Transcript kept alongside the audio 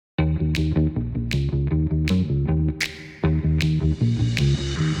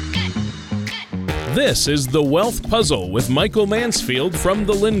This is The Wealth Puzzle with Michael Mansfield from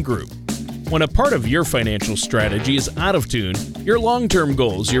the Lynn Group. When a part of your financial strategy is out of tune, your long-term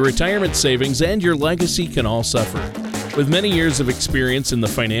goals, your retirement savings, and your legacy can all suffer. With many years of experience in the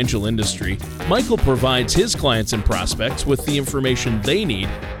financial industry, Michael provides his clients and prospects with the information they need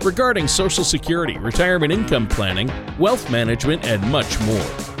regarding Social Security, retirement income planning, wealth management, and much more.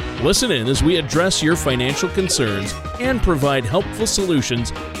 Listen in as we address your financial concerns and provide helpful solutions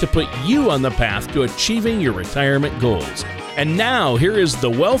to put you on the path to achieving your retirement goals. And now, here is The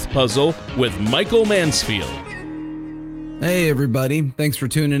Wealth Puzzle with Michael Mansfield. Hey, everybody. Thanks for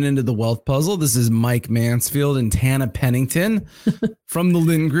tuning into The Wealth Puzzle. This is Mike Mansfield and Tana Pennington from the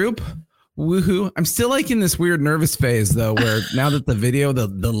Lynn Group. Woohoo. I'm still like in this weird nervous phase, though, where now that the video, the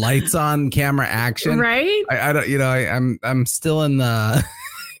lights on, camera action. Right? I don't, I'm still in the...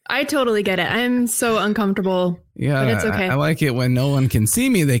 I totally get it. I'm so uncomfortable. Yeah, but it's okay. I like it when no one can see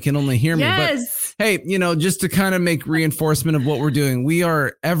me. They can only hear me. Yes. But hey, just to kind of make reinforcement of what we're doing, we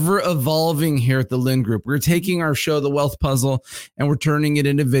are ever evolving here at the Lynn Group. We're taking our show, The Wealth Puzzle, and we're turning it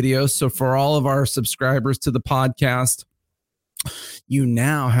into videos. So for all of our subscribers to the podcast, you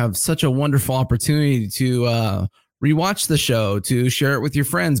now have such a wonderful opportunity to rewatch the show, to share it with your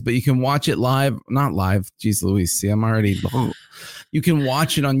friends, but you can watch it live, not live. Geez Louise, see, I'm already... You can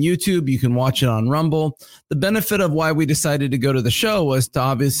watch it on YouTube. You can watch it on Rumble. The benefit of why we decided to go to the show was to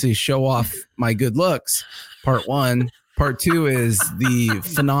obviously show off my good looks. Part one. Part two is the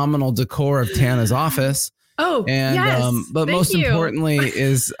phenomenal decor of Tana's office. Oh, and yes. But most importantly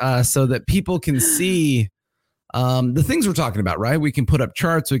is so that people can see the things we're talking about, right? We can put up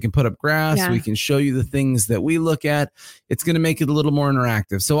charts. We can put up graphs. Yeah. We can show you the things that we look at. It's going to make it a little more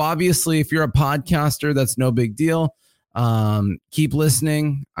interactive. So obviously, if you're a podcaster, that's no big deal. Keep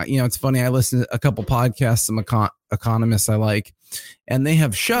listening. It's funny. I listen to a couple podcasts, some economists I like, and they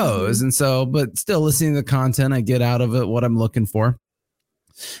have shows. And so, but still listening to the content, I get out of it what I'm looking for.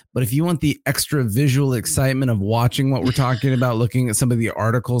 But if you want the extra visual excitement of watching what we're talking about, looking at some of the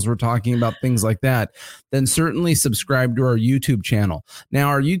articles we're talking about, things like that, then certainly subscribe to our YouTube channel. Now,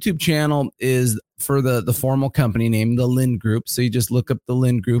 our YouTube channel is for the formal company name, the Lynn Group. So you just look up the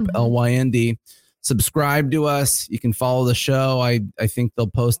Lynn Group, LYND. Subscribe to us. You can follow the show. I think they'll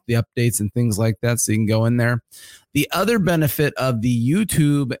post the updates and things like that, so you can go in there. The other benefit of the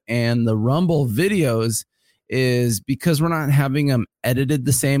YouTube and the Rumble videos is because we're not having them edited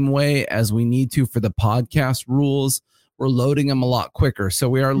the same way as we need to for the podcast rules. We're loading them a lot quicker. So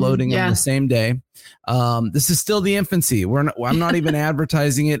we are loading them the same day. This is still the infancy. I'm not even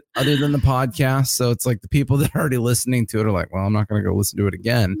advertising it other than the podcast. So it's like the people that are already listening to it are like, well, I'm not going to go listen to it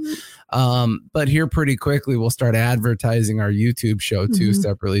again. But here pretty quickly, we'll start advertising our YouTube show too,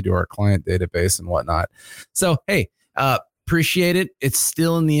 separately to our client database and whatnot. So, hey, appreciate it. It's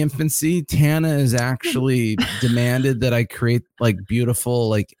still in the infancy. Tana has actually demanded that I create like beautiful,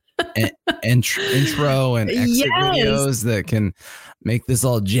 like intro and exit videos that can make this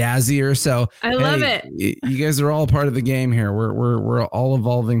all jazzier. So I love it. You guys are all part of the game here. We're all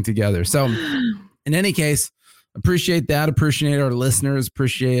evolving together. So in any case, appreciate that. Appreciate our listeners.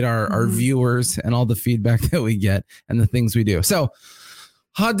 Appreciate our viewers and all the feedback that we get and the things we do. So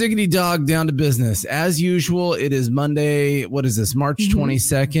hot diggity dog, down to business. As usual, it is Monday. What is this? March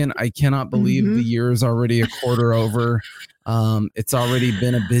 22nd. I cannot believe the year is already a quarter over. It's already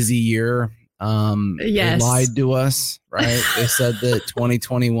been a busy year. They lied to us, right? They said that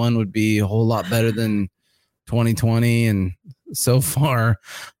 2021 would be a whole lot better than 2020. And so far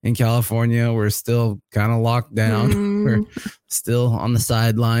in California, we're still kind of locked down. We're still on the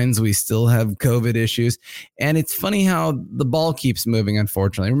sidelines. We still have COVID issues. And it's funny how the ball keeps moving,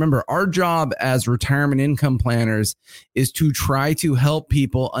 unfortunately. Remember, our job as retirement income planners is to try to help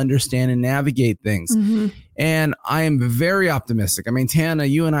people understand and navigate things. And I am very optimistic. I mean, Tana,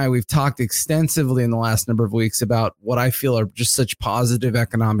 you and I, we've talked extensively in the last number of weeks about what I feel are just such positive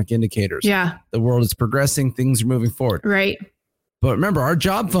economic indicators. Yeah. The world is progressing. Things are moving forward. Right. But remember, our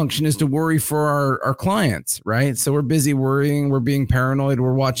job function is to worry for our clients, right? So we're busy worrying. We're being paranoid.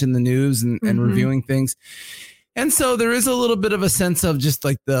 We're watching the news and reviewing things. And so there is a little bit of a sense of just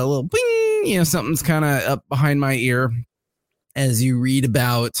like the little bing, something's kind of up behind my ear as you read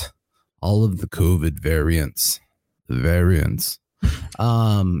about all of the COVID variants. There's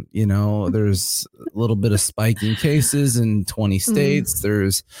a little bit of spiking cases in 20 states.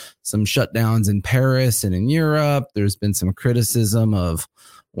 There's some shutdowns in Paris and in Europe. There's been some criticism of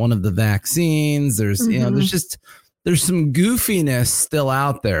one of the vaccines. There's some goofiness still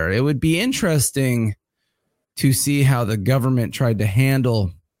out there. It would be interesting to see how the government tried to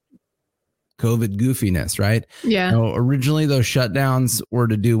handle COVID goofiness, right? Yeah. Originally, those shutdowns were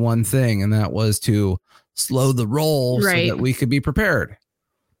to do one thing, and that was to slow the roll so that we could be prepared.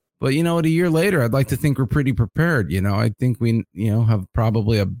 But you know what? A year later, I'd like to think we're pretty prepared. I think we, have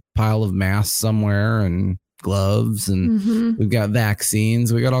probably a pile of masks somewhere and gloves, and we've got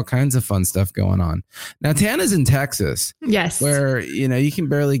vaccines. We got all kinds of fun stuff going on. Now, Tana's in Texas. Yes. Where, you can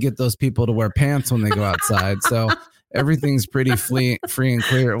barely get those people to wear pants when they go outside. So everything's pretty free and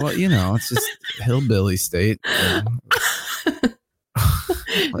clear. Well, it's just hillbilly state.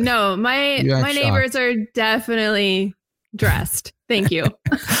 No, my neighbors are definitely dressed. Thank you.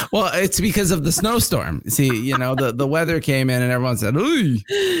 Well, it's because of the snowstorm. See, the weather came in and everyone said, "Ooh,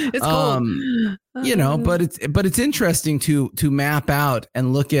 it's cold." But it's interesting to map out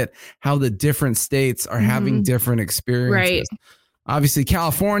and look at how the different states are having different experiences. Right. Obviously,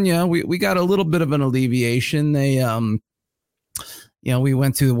 California, we got a little bit of an alleviation. They we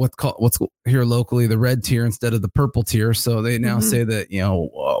went to what's here locally the red tier instead of the purple tier. So they now say that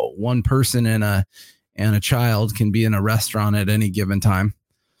one person and a child can be in a restaurant at any given time.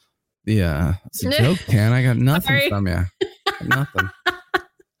 Yeah, it's a joke, Tan. I got nothing from you. Nothing.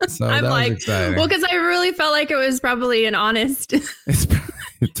 So I'm that was exciting. Well, because I really felt like it was probably an honest it's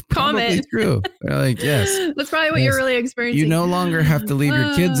comment. True. They're like, yes. That's probably what you're really experiencing. You no longer have to leave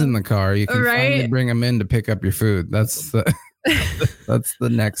your kids in the car. You can finally right? bring them in to pick up your food. That's the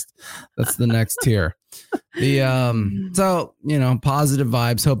next tier. So positive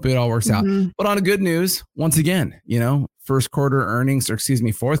vibes. Hope it all works out. But on a good news, once again, fourth quarter earnings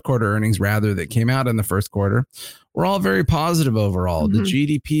rather that came out in the first quarter. We're all very positive overall. The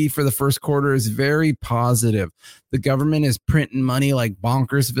GDP for the first quarter is very positive. The government is printing money like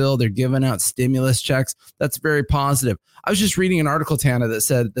bonkersville. They're giving out stimulus checks. That's very positive. I was just reading an article, Tana, that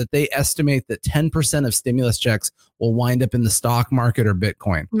said that they estimate that 10% of stimulus checks will wind up in the stock market or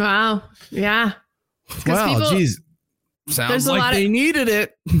Bitcoin. Wow. Yeah. Wow, geez. Sounds like they needed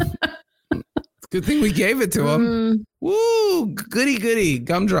it. Good thing we gave it to them. Woo, goody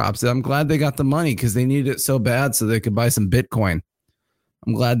gumdrops. I'm glad they got the money because they needed it so bad so they could buy some Bitcoin.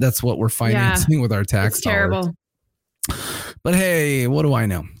 I'm glad that's what we're financing with our tax dollars. Terrible. But hey, what do I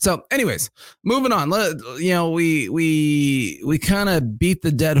know? So anyways, moving on. We kind of beat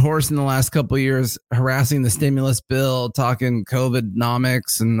the dead horse in the last couple of years, harassing the stimulus bill, talking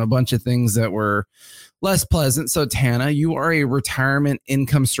COVIDnomics and a bunch of things that were less pleasant. So Tana, you are a retirement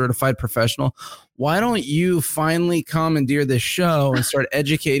income certified professional. Why don't you finally commandeer this show and start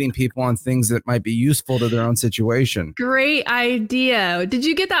educating people on things that might be useful to their own situation? Great idea. Did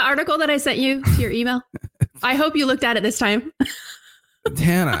you get that article that I sent you to your email? I hope you looked at it this time.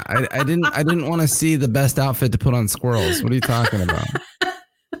 Tana, I didn't want to see the best outfit to put on squirrels. What are you talking about?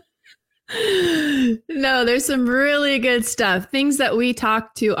 No, there's some really good stuff. Things that we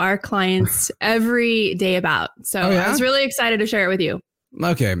talk to our clients every day about. So I was really excited to share it with you.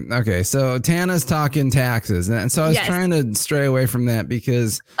 Okay. So Tana's talking taxes. And so I was trying to stray away from that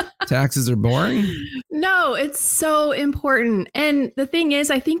because taxes are boring. No, it's so important. And the thing is,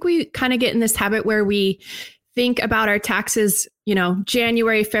 I think we kind of get in this habit where we think about our taxes,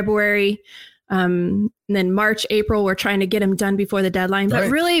 January, February, and then March, April, we're trying to get them done before the deadline. But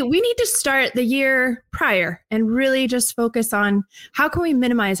really, we need to start the year prior and really just focus on how can we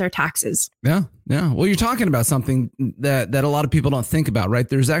minimize our taxes? Yeah. Well, you're talking about something that a lot of people don't think about, right?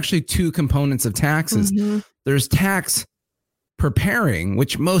 There's actually two components of taxes. There's tax preparing,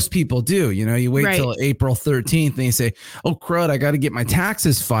 which most people do. You wait till April 13th and you say, oh, crud, I got to get my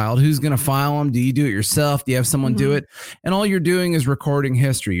taxes filed. Who's going to file them? Do you do it yourself? Do you have someone do it? And all you're doing is recording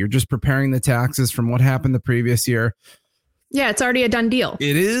history. You're just preparing the taxes from what happened the previous year. Yeah, it's already a done deal.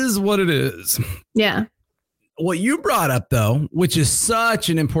 It is what it is. Yeah. What you brought up, though, which is such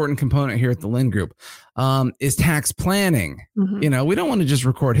an important component here at the Lynn Group, is tax planning. We don't want to just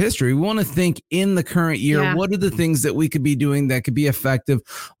record history. We want to think in the current year. Yeah. What are the things that we could be doing that could be effective?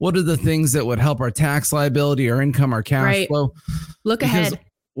 What are the things that would help our tax liability, our income, our cash flow? Look ahead.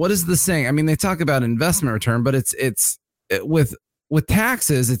 What is the saying? I mean, they talk about investment return, but it's with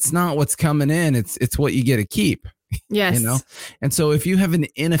taxes, it's not what's coming in. It's what you get to keep. Yes. And so if you have an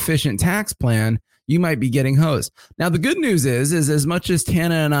inefficient tax plan, you might be getting hosed. Now, the good news is as much as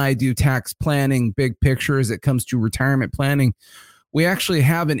Tana and I do tax planning, big picture as it comes to retirement planning, we actually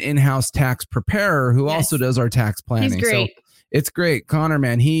have an in-house tax preparer who also does our tax planning. He's great. So it's great. Connor,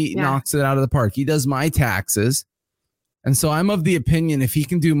 man, he knocks it out of the park. He does my taxes. And so I'm of the opinion if he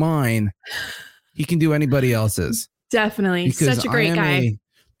can do mine, he can do anybody else's. Definitely. Because such a great guy. A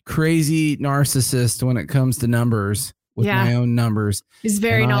crazy narcissist when it comes to numbers with my own numbers. He's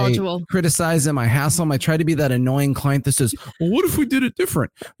very knowledgeable. I criticize him. I hassle him. I try to be that annoying client that says, well, what if we did it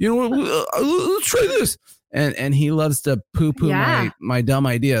different? You know what? Let's try this. And he loves to poo-poo my dumb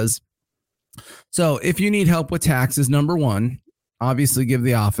ideas. So if you need help with taxes, number one, obviously give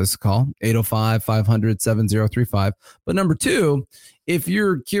the office a call, 805-500-7035. But number two, if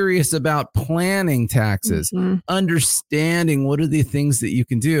you're curious about planning taxes, understanding what are the things that you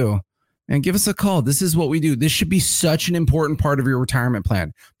can do, and give us a call. This is what we do. This should be such an important part of your retirement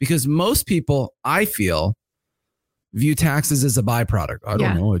plan because most people, I feel, view taxes as a byproduct. I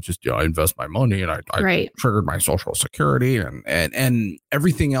don't know. It's just, I invest my money and I triggered my Social Security and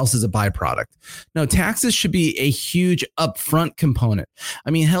everything else is a byproduct. No, taxes should be a huge upfront component.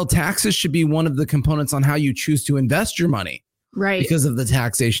 I mean, hell, taxes should be one of the components on how you choose to invest your money. Right. Because of the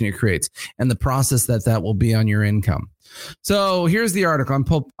taxation it creates and the process that will be on your income. So here's the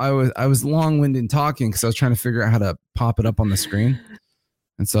article. I was long-winded talking because I was trying to figure out how to pop it up on the screen.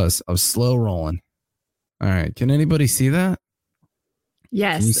 And so I was slow rolling. All right. Can anybody see that?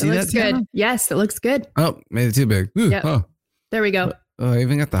 Yes. It looks good. Tana? Yes, it looks good. Oh, made it too big. Ooh, yep. Oh. There we go. Oh, I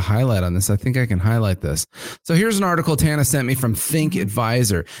even got the highlight on this. I think I can highlight this. So here's an article Tana sent me from Think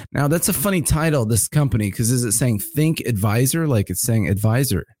Advisor. Now that's a funny title, this company, because is it saying Think Advisor? Like it's saying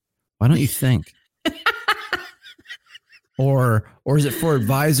advisor. Why don't you think? or is it for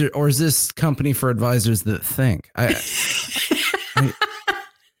advisor? Or is this company for advisors that think?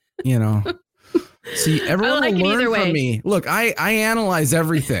 See, everyone will learn from me. Look, I analyze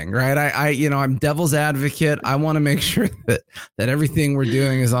everything, right? I'm devil's advocate. I want to make sure that everything we're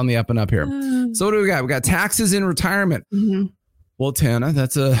doing is on the up and up here. So what do we got? We got taxes in retirement. Mm-hmm. Well, Tana,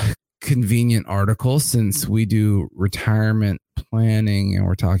 that's a convenient article since we do retirement planning and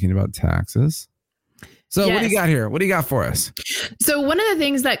we're talking about taxes. So What do you got here? What do you got for us? So one of the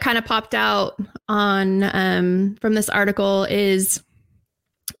things that kind of popped out on from this article is,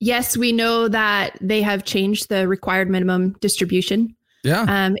 yes, we know that they have changed the required minimum distribution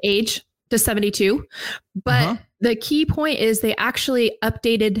age to 72. But the key point is they actually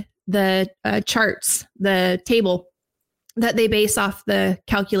updated the charts, the table that they base off the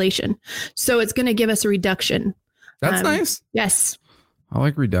calculation. So it's going to give us a reduction. That's nice. Yes. I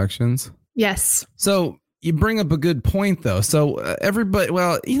like reductions. Yes. So you bring up a good point, though. So everybody,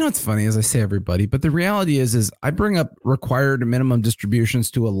 well, it's funny as I say everybody, but the reality is I bring up required minimum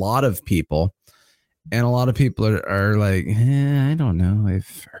distributions to a lot of people. And a lot of people are like, I don't know.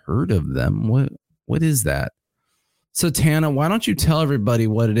 I've heard of them. What is that? So Tana, why don't you tell everybody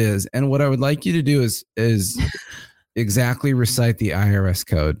what it is? And what I would like you to do is exactly recite the IRS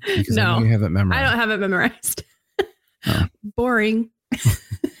code. Because I know you have it memorized. I don't have it memorized. Oh. Boring.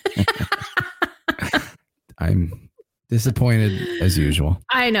 I'm disappointed as usual.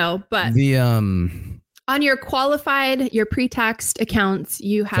 I know, but on your pre-taxed accounts,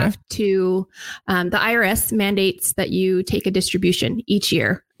 you have to, the IRS mandates that you take a distribution each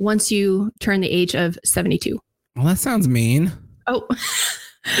year once you turn the age of 72. Well, that sounds mean. Oh,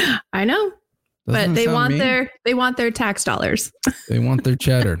 I know. But they want their tax dollars. They want their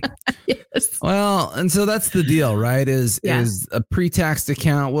cheddar. Yes. Well, and so that's the deal, right? Is a pre-taxed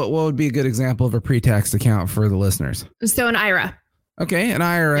account. What would be a good example of a pre-taxed account for the listeners? So an IRA. Okay, an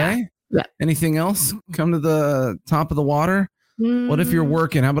IRA. Yeah. Anything else come to the top of the water? What if you're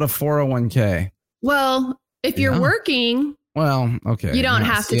working? How about a 401k? Well, if you're working. Well, okay. You don't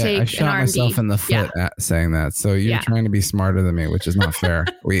have to take I shot myself in the foot at saying that. So you're trying to be smarter than me, which is not fair.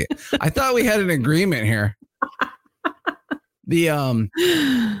 I thought we had an agreement here. In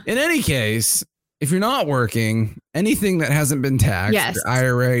any case, if you're not working, anything that hasn't been taxed, your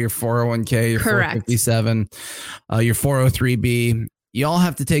IRA, your 401k, your 457, your 403b, you all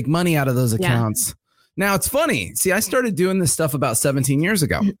have to take money out of those accounts. Yeah. Now it's funny. See, I started doing this stuff about 17 years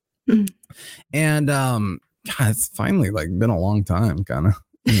ago. And, God, it's finally been a long time, kind of,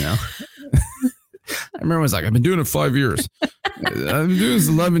 I remember I was like, I've been doing it 5 years. I've been doing this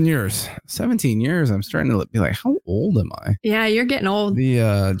 11 years, 17 years. I'm starting to be like, how old am I? Yeah, you're getting old.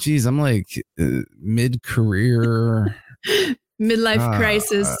 I'm like mid-career. Midlife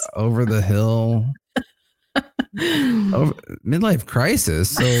crisis. Over the hill. Midlife crisis.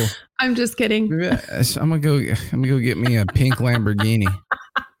 So I'm just kidding. I'm gonna go get me a pink Lamborghini.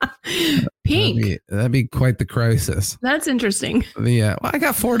 Pink. That'd be quite the crisis. That's interesting. Well, I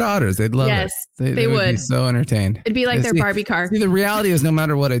got 4 daughters. They'd love it. They would be so entertained. It'd be like their Barbie car. See, the reality is no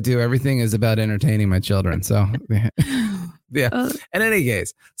matter what I do, everything is about entertaining my children. So yeah. In any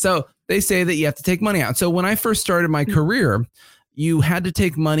case, so they say that you have to take money out. So when I first started my career, you had to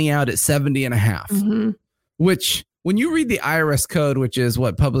take money out at 70 and a half, which when you read the IRS code, which is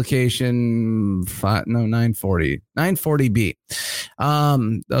what publication 940B.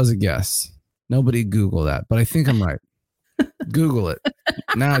 That was a guess. Nobody Google that, but I think I'm right. Google it.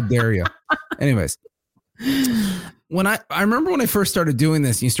 Now I dare you. Anyways, when I remember when I first started doing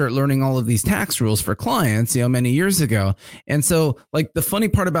this, you start learning all of these tax rules for clients, many years ago. And so like the funny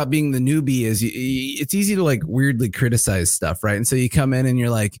part about being the newbie is it's easy to like weirdly criticize stuff. Right. And so you come in and you're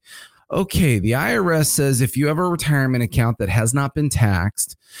like, okay, the IRS says if you have a retirement account that has not been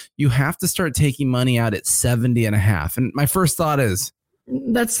taxed, you have to start taking money out at 70 and a half. And my first thought is,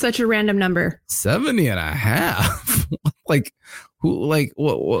 that's such a random number. 70 and a half. Like who, like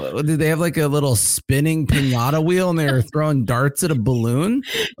what did they have like a little spinning pinata wheel and they were throwing darts at a balloon?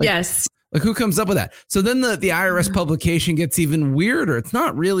 Like, yes. Like who comes up with that? So then the IRS publication gets even weirder. It's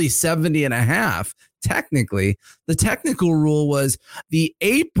not really 70 and a half. Technically, the technical rule was the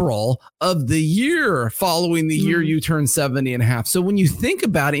April of the year following the year you turn 70 and a half. So when you think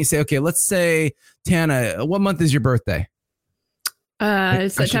about it, you say, okay, let's say, Tana, what month is your birthday?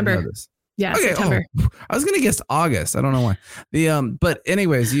 September. Yeah, okay, September. I was gonna guess August. I don't know why. But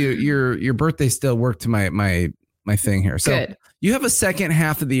anyways, your birthday still worked to my thing here. So good. You have a second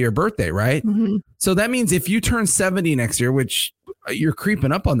half of the year birthday, right? Mm-hmm. So that means if you turn 70 next year, which you're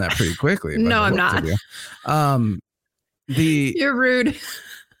creeping up on that pretty quickly. No, I'm not. You're rude.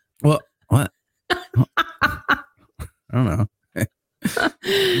 Well, what? I don't know.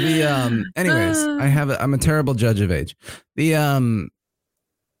 Anyways, I'm a terrible judge of age. I'm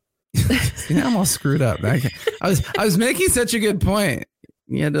all screwed up. I was making such a good point.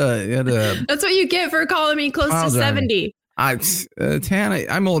 You had to. That's what you get for calling me close to 70. Tana,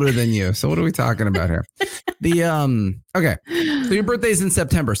 I'm older than you. So what are we talking about here? Okay. So your birthday's in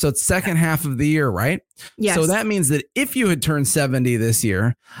September. So it's second half of the year, right? Yes. So that means that if you had turned 70 this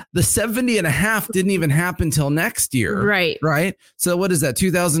year, the 70 and a half didn't even happen till next year. Right. Right. So what is that?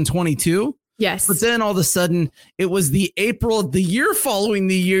 2022? Yes. But then all of a sudden it was the April of the year following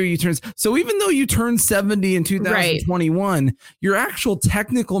the year you turned. So even though you turned 70 in 2021, right, your actual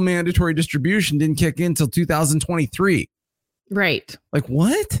technical mandatory distribution didn't kick in until 2023. Right. Like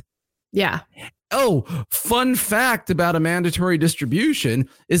what? Yeah. Oh, fun fact about a mandatory distribution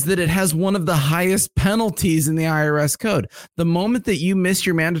is that it has one of the highest penalties in the IRS code. The moment that you miss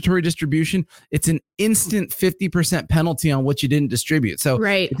your mandatory distribution, it's an instant 50% penalty on what you didn't distribute. So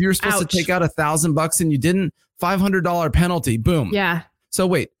right, if you were supposed to take out $1,000 and you didn't, $500 penalty, boom. Yeah. So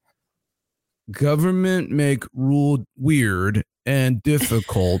wait, government make rule weird and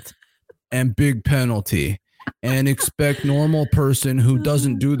difficult and big penalty. And expect normal person who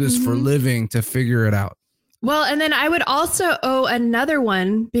doesn't do this for a living to figure it out. Well, and then I would also owe another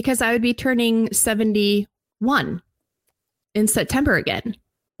one because I would be turning 71 in September again.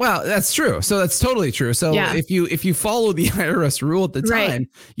 Well, that's true. So that's totally true. So yeah, if you follow the IRS rule at the time, right,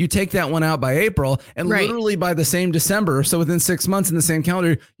 you take that one out by April and right, literally by the same December. So within 6 months in the same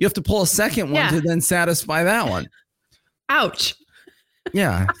calendar, you have to pull a second one to then satisfy that one. Ouch.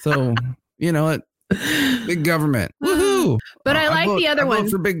 Yeah. So, you know what? Big government. Woohoo. But I like the other one. I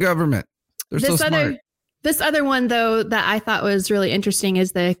vote for big government. They're so smart. This other one, though, that I thought was really interesting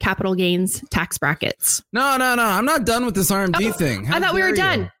is the capital gains tax brackets. No. I'm not done with this RMD thing. I thought we were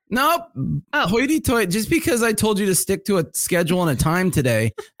done. Nope. Oh. Hoity-toity. Just because I told you to stick to a schedule and a time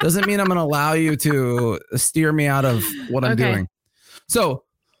today doesn't mean I'm going to allow you to steer me out of what I'm doing. So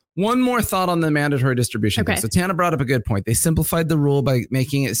one more thought on the mandatory distribution thing. So Tana brought up a good point. They simplified the rule by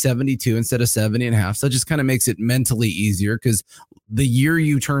making it 72 instead of 70 and a half. So it just kind of makes it mentally easier because the year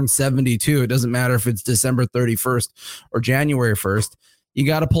you turn 72, it doesn't matter if it's December 31st or January 1st. You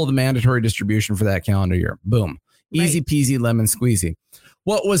got to pull the mandatory distribution for that calendar year. Boom. Easy peasy lemon squeezy.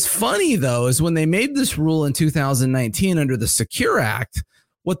 What was funny, though, is when they made this rule in 2019 under the Secure Act,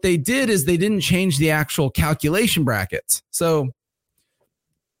 what they did is they didn't change the actual calculation brackets. So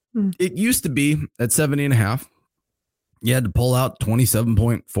it used to be at 70 and a half, you had to pull out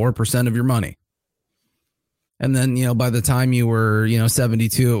 27.4% of your money. And then, by the time you were,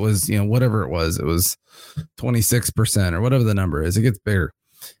 72, it was, whatever it was 26% or whatever the number is. It gets bigger.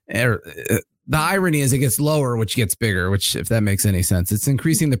 The irony is it gets lower, which gets bigger, which if that makes any sense, it's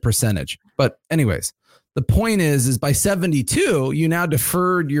increasing the percentage. But anyways, the point is by 72, you now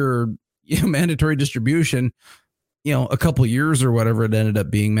deferred your mandatory distribution a couple years or whatever it ended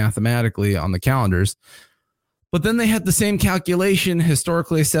up being mathematically on the calendars. But then they had the same calculation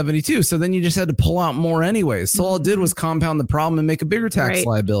historically as 72. So then you just had to pull out more anyways. So all it did was compound the problem and make a bigger tax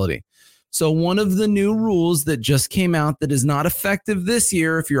liability. So one of the new rules that just came out that is not effective this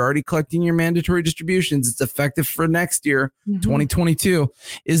year, if you're already collecting your mandatory distributions, it's effective for next year, 2022,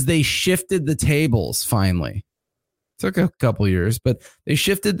 is they shifted the tables finally. Took a couple years, but they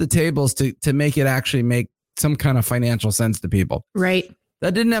shifted the tables to make it actually make some kind of financial sense to people. Right.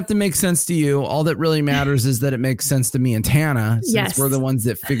 That didn't have to make sense to you. All that really matters is that it makes sense to me and Tana, since Yes. we're the ones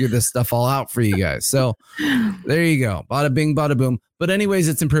that figure this stuff all out for you guys. So there you go. Bada bing, bada boom. But anyways,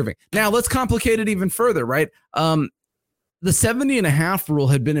 it's improving. Now let's complicate it even further, right? The 70.5 rule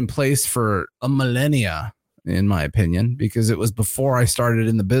had been in place for a millennia, in my opinion, because it was before I started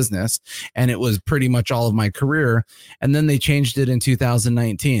in the business and it was pretty much all of my career. And then they changed it in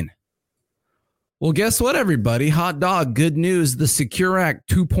 2019. Well, guess what, everybody? Hot dog. Good news. The Secure Act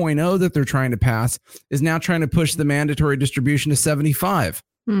 2.0 that they're trying to pass is now trying to push the mandatory distribution to 75.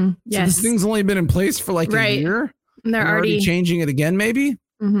 Yes. So this thing's only been in place for like a year. And they're already changing it again, maybe?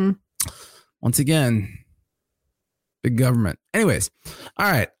 Mm-hmm. Once again, big government. Anyways, all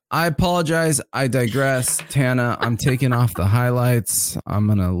right. I apologize. I digress. Tana, I'm taking off the highlights. I'm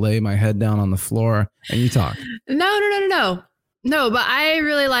going to lay my head down on the floor and you talk. No, but I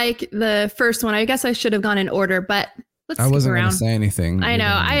really like the first one. I guess I should have gone in order, but let's skip around. I wasn't going to say anything. I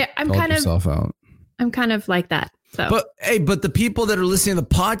know. I'm kind of like that. So. But the people that are listening to the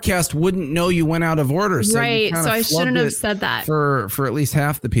podcast wouldn't know you went out of order. So right. So I shouldn't have said that. For at least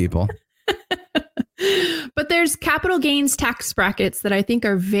half the people. But there's capital gains tax brackets that I think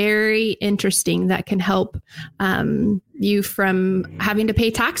are very interesting that can help you from having to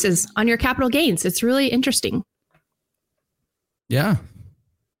pay taxes on your capital gains. It's really interesting. Yeah,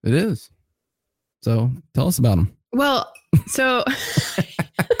 it is. So tell us about them. Well, so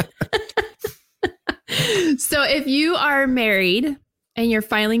if you are married and you're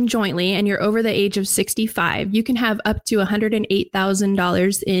filing jointly and you're over the age of 65, you can have up to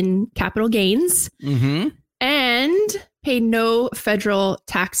 $108,000 in capital gains and pay no federal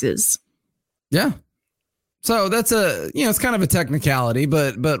taxes. Yeah. So that's it's kind of a technicality,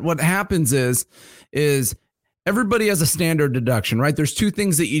 but what happens is everybody has a standard deduction, right? There's two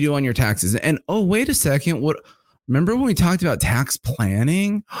things that you do on your taxes. And oh, wait a second. Remember when we talked about tax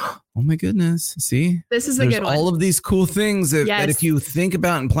planning? Oh my goodness. See, this is a good one. All of these cool things that if you think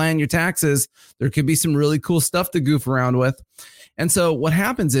about and plan your taxes, there could be some really cool stuff to goof around with. And so what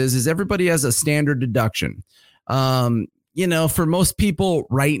happens is everybody has a standard deduction. For most people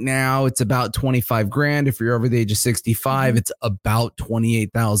right now, it's about 25 grand. If you're over the age of 65, it's about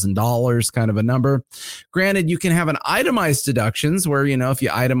 $28,000 kind of a number. Granted, you can have an itemized deductions where, if you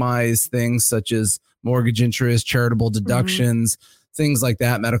itemize things such as mortgage interest, charitable deductions, things like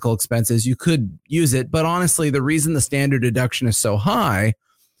that, medical expenses, you could use it. But honestly, the reason the standard deduction is so high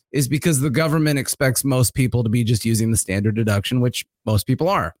is because the government expects most people to be just using the standard deduction, which most people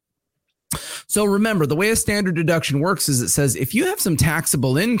are. So remember, the way a standard deduction works is it says if you have some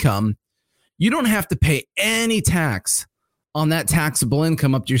taxable income, you don't have to pay any tax on that taxable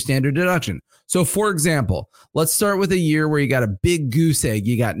income up to your standard deduction. So for example, let's start with a year where you got a big goose egg.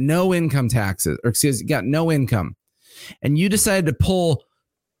 You got no income taxes, you got no income. And you decided to pull,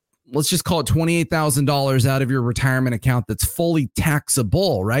 let's just call it $28,000 out of your retirement account that's fully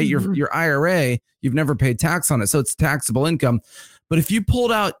taxable, right? Your IRA, you've never paid tax on it, so it's taxable income. But if you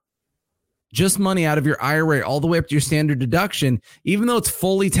pulled out just money out of your IRA all the way up to your standard deduction, even though it's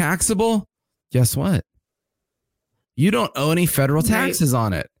fully taxable, guess what? You don't owe any federal taxes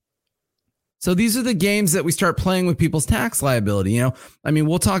on it. So these are the games that we start playing with people's tax liability.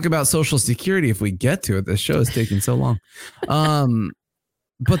 We'll talk about Social Security if we get to it. This show is taking so long.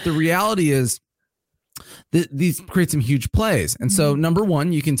 But the reality is that these create some huge plays. And so number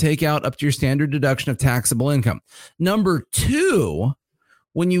one, you can take out up to your standard deduction of taxable income. Number two,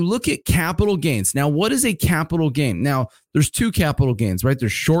 when you look at capital gains, now what is a capital gain? Now there's two capital gains, right?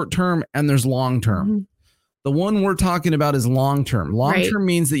 There's short term and there's long term. The one we're talking about is long term. Long term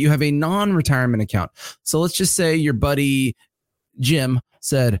means that you have a non-retirement account. So let's just say your buddy Jim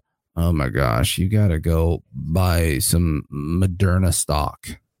said, oh my gosh, you got to go buy some Moderna stock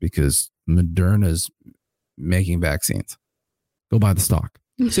because Moderna's making vaccines. Go buy the stock.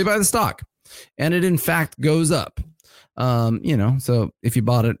 So you buy the stock and it in fact goes up. So if you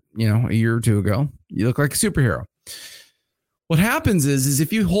bought it, a year or two ago, you look like a superhero. What happens is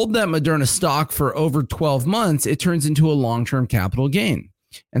if you hold that Moderna stock for over 12 months, it turns into a long-term capital gain.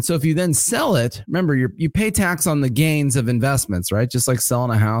 And so if you then sell it, remember you pay tax on the gains of investments, right? Just like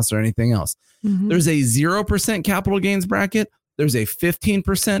selling a house or anything else. There's a 0% capital gains bracket. There's a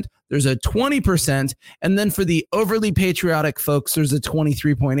 15%. There's a 20%. And then for the overly patriotic folks, there's a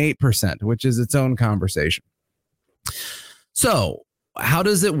 23.8%, which is its own conversation. So how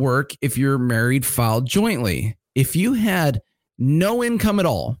does it work if you're married filed jointly? If you had no income at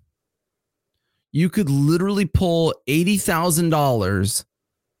all, you could literally pull $80,000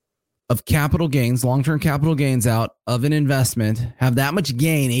 of capital gains, long-term capital gains out of an investment, have that much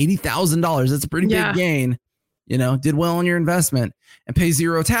gain, $80,000. That's a pretty big gain, did well on your investment and pay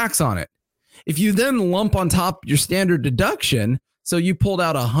zero tax on it. If you then lump on top your standard deduction, so you pulled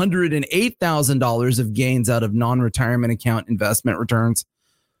out $108,000 of gains out of non-retirement account investment returns,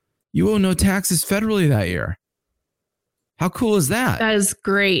 you owe no taxes federally that year. How cool is that? That is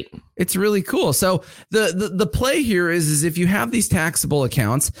great. It's really cool. So the play here is if you have these taxable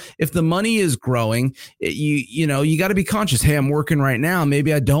accounts, if the money is growing, you got to be conscious. Hey, I'm working right now.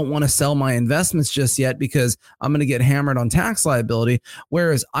 Maybe I don't want to sell my investments just yet because I'm going to get hammered on tax liability.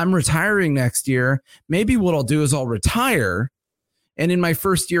 Whereas I'm retiring next year. Maybe what I'll do is I'll retire. And in my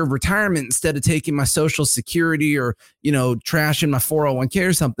first year of retirement, instead of taking my Social Security or, trashing my 401k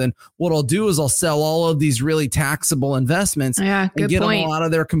or something, what I'll do is I'll sell all of these really taxable investments and get them all out of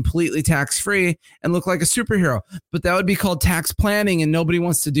there completely tax-free and look like a superhero. But that would be called tax planning, and nobody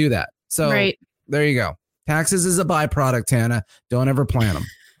wants to do that. So There you go. Taxes is a byproduct, Tana. Don't ever plan them.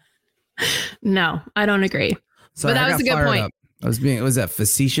 No, I don't agree. Sorry, but that was a good point. Was that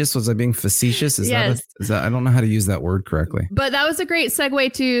facetious? Was I being facetious? Yes. Is that I don't know how to use that word correctly. But that was a great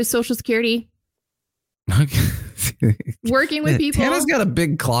segue to Social Security. Working with people. Tana's got a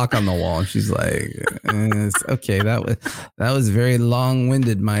big clock on the wall. She's like, okay, that was very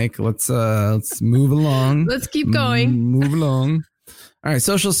long-winded, Mike. Let's move along. Let's keep going. Move along. All right,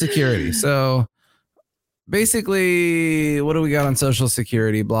 Social Security. So basically, what do we got on Social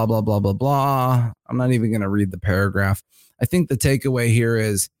Security? Blah, blah, blah, blah, blah. I'm not even going to read the paragraph. I think the takeaway here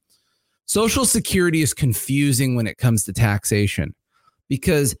is Social Security is confusing when it comes to taxation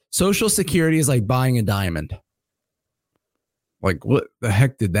because Social Security is like buying a diamond. Like, what the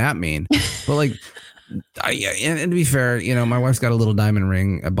heck did that mean? But and to be fair, my wife's got a little diamond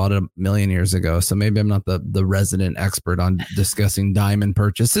ring. I bought it 1 million years ago. So maybe I'm not the resident expert on discussing diamond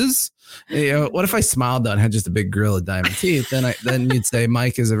purchases. What if I smiled though and had just a big grill of diamond teeth? Then you'd say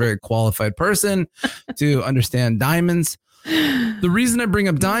Mike is a very qualified person to understand diamonds. The reason I bring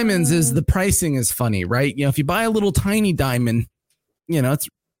up diamonds is the pricing is funny, right? If you buy a little tiny diamond, it's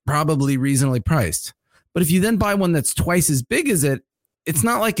probably reasonably priced. But if you then buy one that's twice as big as it, it's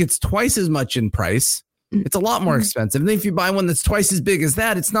not like it's twice as much in price. It's a lot more expensive. And then if you buy one that's twice as big as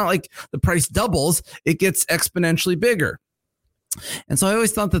that, it's not like the price doubles. It gets exponentially bigger. And so I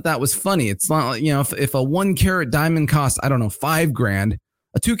always thought that was funny. It's not like, if a 1 carat diamond costs, I don't know, $5,000,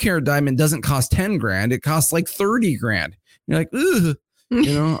 a 2 carat diamond doesn't cost $10,000. It costs like $30,000. You're like, ugh,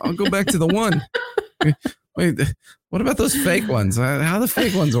 I'll go back to the one. Wait, what about those fake ones? How do the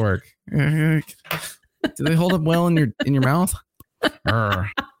fake ones work? Do they hold up well in your mouth? You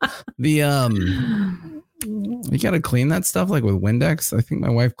got to clean that stuff like with Windex. I think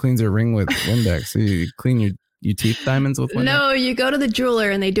my wife cleans her ring with Windex. So you clean your teeth diamonds with Windex? No, you go to the jeweler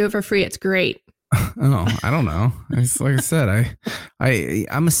and they do it for free. It's great. Oh, I don't know. It's like I said,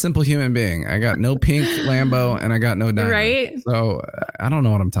 I'm a simple human being. I got no pink Lambo and I got no diamond. Right. So I don't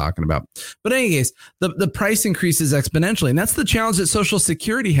know what I'm talking about. But anyways, the price increases exponentially. And that's the challenge that Social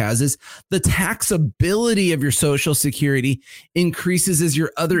Security has is the taxability of your Social Security increases as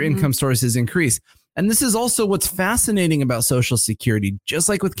your other income sources increase. And this is also what's fascinating about Social Security, just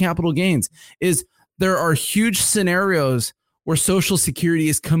like with capital gains, is there are huge scenarios where Social Security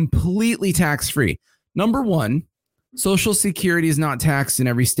is completely tax-free. Number one, Social Security is not taxed in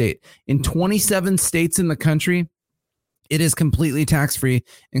every state. In 27 states in the country, it is completely tax-free,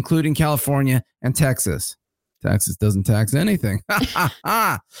 including California and Texas. Texas doesn't tax anything.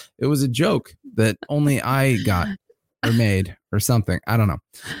 It was a joke that only I got or made or something. I don't know.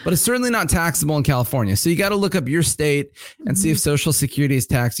 But it's certainly not taxable in California. So you got to look up your state and see if Social Security is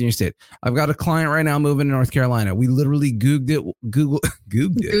taxed in your state. I've got a client right now moving to North Carolina. We literally Googled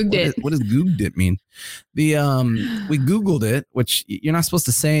it. What does Googled it mean? We Googled it, which you're not supposed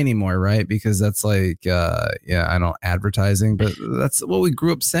to say anymore, right? Because that's like, I don't advertising, but that's what we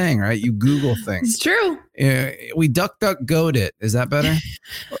grew up saying, right? You Google things. It's true. We DuckDuckGo'd it. Is that better?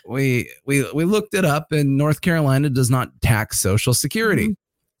 we looked it up, and North Carolina does not tax Social Security.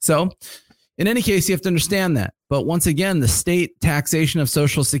 So in any case, you have to understand that. But once again, the state taxation of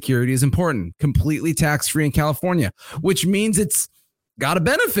Social Security is important. Completely tax-free in California, which means it's got a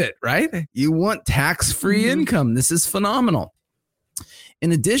benefit, right? You want tax-free income. This is phenomenal.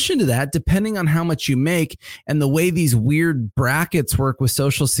 In addition to that, depending on how much you make and the way these weird brackets work with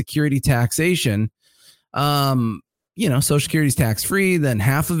Social Security taxation, Social Security is tax-free, then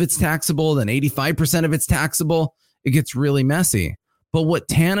half of it's taxable, then 85% of it's taxable. It gets really messy. But what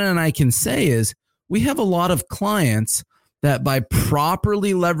Tana and I can say is we have a lot of clients that by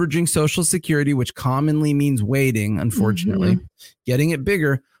properly leveraging Social Security, which commonly means waiting, unfortunately, getting it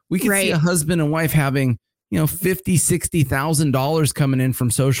bigger, We could see a husband and wife having, $50,000, $60,000 coming in from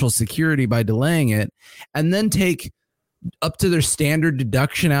Social Security by delaying it, and then take up to their standard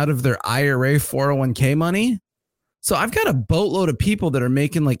deduction out of their IRA 401k money. So I've got a boatload of people that are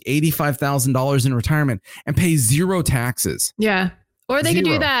making like $85,000 in retirement and pay zero taxes. Yeah. Or they could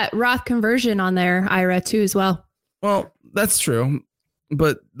do that Roth conversion on their IRA too as well. Well, that's true,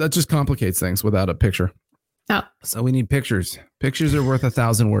 but that just complicates things without a picture. Oh. So we need pictures. Pictures are worth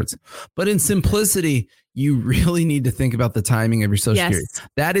 1,000 words. But in simplicity, you really need to think about the timing of your Social Security.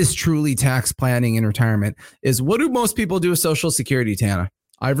 That is truly tax planning in retirement. Is what do most people do with Social Security, Tana?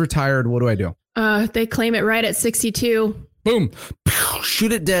 I've retired. What do I do? They claim it right at 62. Boom.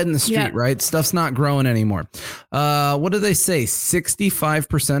 Shoot it dead in the street, right? Stuff's not growing anymore. What do they say?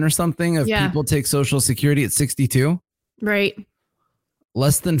 65% or something of people take Social Security at 62? Right.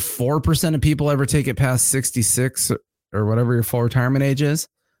 Less than 4% of people ever take it past 66 or whatever your full retirement age is.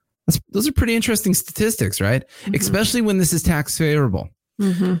 Those are pretty interesting statistics, right? Mm-hmm. Especially when this is tax favorable.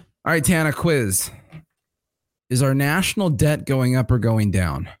 Mm-hmm. All right, Tana, quiz. Is our national debt going up or going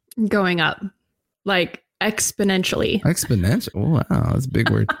down? Going up, like exponentially. Exponential? Oh, wow, that's a big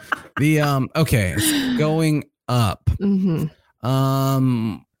word. Okay, it's going up.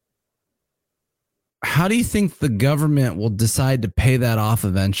 Mm-hmm. How do you think the government will decide to pay that off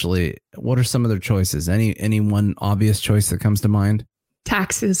eventually? What are some of their choices? Any one obvious choice that comes to mind?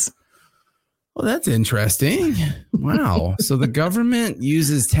 Taxes. Well, that's interesting. Wow. So the government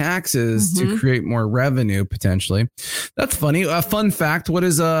uses taxes to create more revenue, potentially. That's funny. A fun fact. What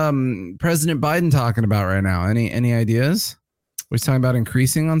is President Biden talking about right now? Any ideas? He's talking about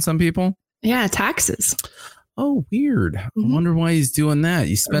increasing on some people? Yeah, taxes. Oh, weird. I wonder why he's doing that.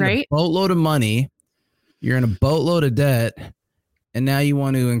 You spend a boatload of money. You're in a boatload of debt, and now you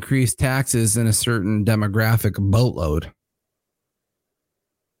want to increase taxes in a certain demographic boatload.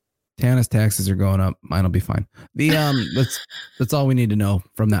 Tana's taxes are going up. Mine will be fine. That's all we need to know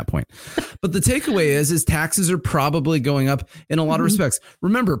from that point. But the takeaway is taxes are probably going up in a lot of respects.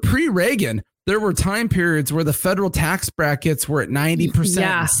 Remember, pre-Reagan, there were time periods where the federal tax brackets were at 90%,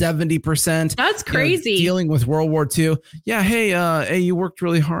 70%. That's crazy. Dealing with World War II. Yeah. Hey, you worked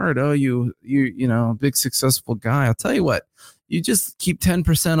really hard. Oh, you big successful guy. I'll tell you what, you just keep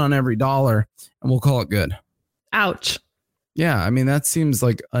 10% on every dollar and we'll call it good. Ouch. Yeah. I mean, that seems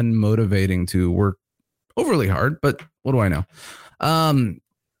like unmotivating to work overly hard, but what do I know?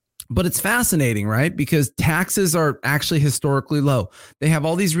 But it's fascinating, right? Because taxes are actually historically low. They have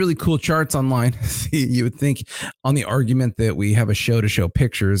all these really cool charts online. You would think on the argument that we have a show to show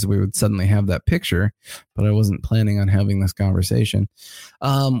pictures, we would suddenly have that picture, but I wasn't planning on having this conversation,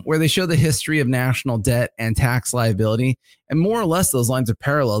 where they show the history of national debt and tax liability. And more or less, those lines are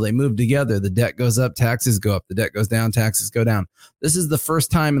parallel. They move together. The debt goes up, taxes go up. The debt goes down, taxes go down. This is the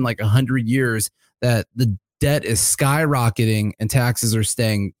first time in like 100 years that the debt is skyrocketing and taxes are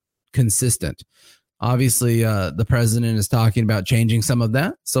staying consistent. Obviously, the president is talking about changing some of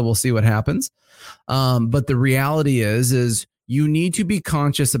that, so we'll see what happens. But the reality is you need to be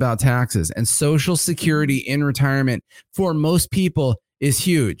conscious about taxes, and Social Security in retirement for most people is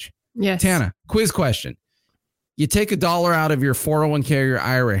huge. Yes. Tana, quiz question. You take $1 out of your 401k or your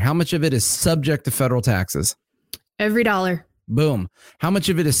IRA. How much of it is subject to federal taxes? Every dollar. Boom. How much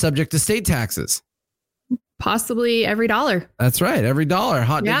of it is subject to state taxes? Possibly every dollar. That's right. Every dollar.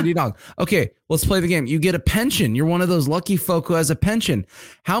 Hot diggity dog. Okay, let's play the game. You get a pension. You're one of those lucky folk who has a pension.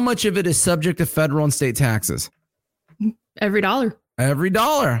 How much of it is subject to federal and state taxes? Every dollar. Every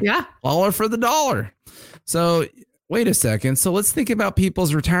dollar. Yeah. Dollar for the dollar. So wait a second. So let's think about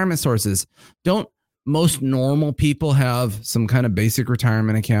people's retirement sources. Don't most normal people have some kind of basic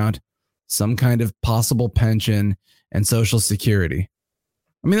retirement account, some kind of possible pension, and Social Security?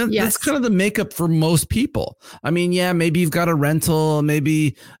 I mean, that's kind of the makeup for most people. I mean, yeah, maybe you've got a rental,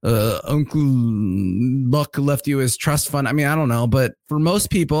 maybe Uncle Buck left you his trust fund. I mean, I don't know. But for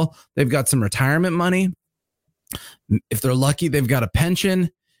most people, they've got some retirement money. If they're lucky, they've got a pension,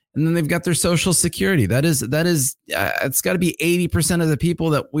 and then they've got their Social Security. That is, it's got to be 80% of the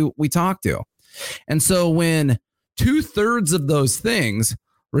people that we talk to. And so when 2/3 of those things,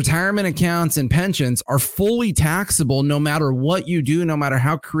 retirement accounts and pensions, are fully taxable no matter what you do, no matter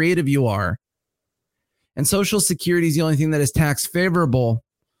how creative you are, and Social Security is the only thing that is tax favorable,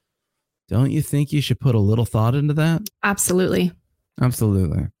 don't you think you should put a little thought into that? Absolutely.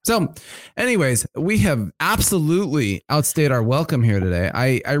 Absolutely. So anyways, we have absolutely outstayed our welcome here today.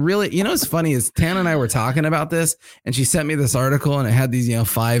 I really, it's funny is Tana and I were talking about this and she sent me this article and it had these,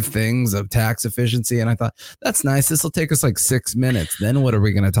 5 things of tax efficiency. And I thought, that's nice. This will take us like 6 minutes. Then what are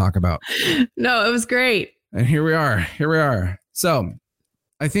we going to talk about? No, it was great. And here we are. So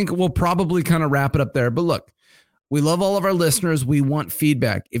I think we'll probably kind of wrap it up there. But look, we love all of our listeners. We want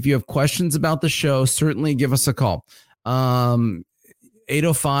feedback. If you have questions about the show, certainly give us a call.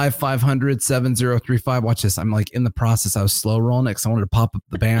 805-500-7035. Watch this. I'm like in the process. I was slow rolling it because I wanted to pop up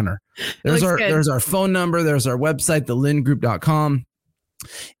the banner. There's our phone number. There's our website, thelindgroup.com.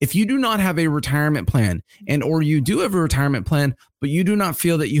 If you do not have a retirement plan or you do have a retirement plan, but you do not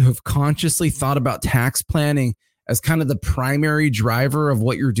feel that you have consciously thought about tax planning as kind of the primary driver of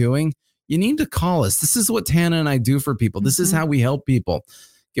what you're doing, you need to call us. This is what Tana and I do for people. This is how we help people.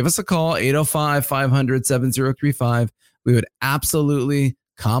 Give us a call, 805-500-7035. We would absolutely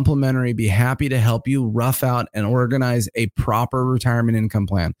complimentary be happy to help you rough out and organize a proper retirement income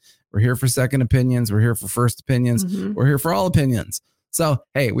plan. We're here for second opinions. We're here for first opinions. We're here for all opinions. So,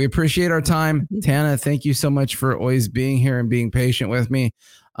 hey, we appreciate our time. Tana, thank you so much for always being here and being patient with me.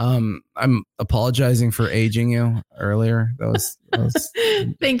 I'm apologizing for aging you earlier. That was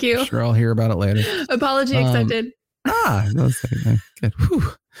thank you. I'm sure I'll hear about it later. Apology accepted. Good. Whew.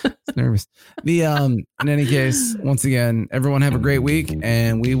 Nervous. In any case, once again, everyone have a great week,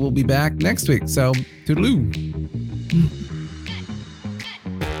 and we will be back next week. So, toodaloo.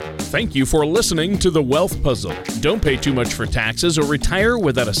 Thank you for listening to The Wealth Puzzle. Don't pay too much for taxes or retire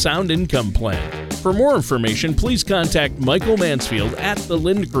without a sound income plan. For more information, please contact Michael Mansfield at The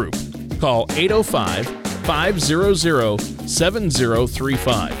Lind Group. Call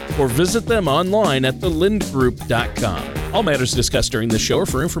 805-500-7035 or visit them online at thelindgroup.com. All matters discussed during this show are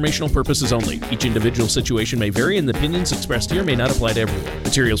for informational purposes only. Each individual situation may vary, and the opinions expressed here may not apply to everyone.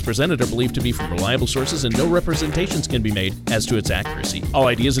 Materials presented are believed to be from reliable sources, and no representations can be made as to its accuracy. All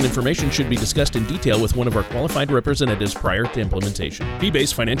ideas and information should be discussed in detail with one of our qualified representatives prior to implementation.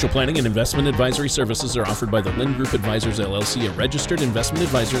 Fee-based financial planning and investment advisory services are offered by the Lind Group Advisors, LLC, a registered investment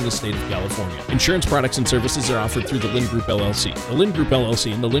advisor in the state of California. Insurance products and services are offered through the Lind Group, LLC. The Lind Group,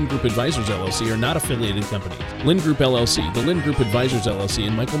 LLC, and the Lind Group Advisors, LLC are not affiliated companies. Lind Group, LLC, the Lind Group Advisors, LLC,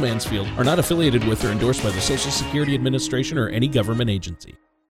 and Michael Mansfield are not affiliated with or endorsed by the Social Security Administration or any government agency.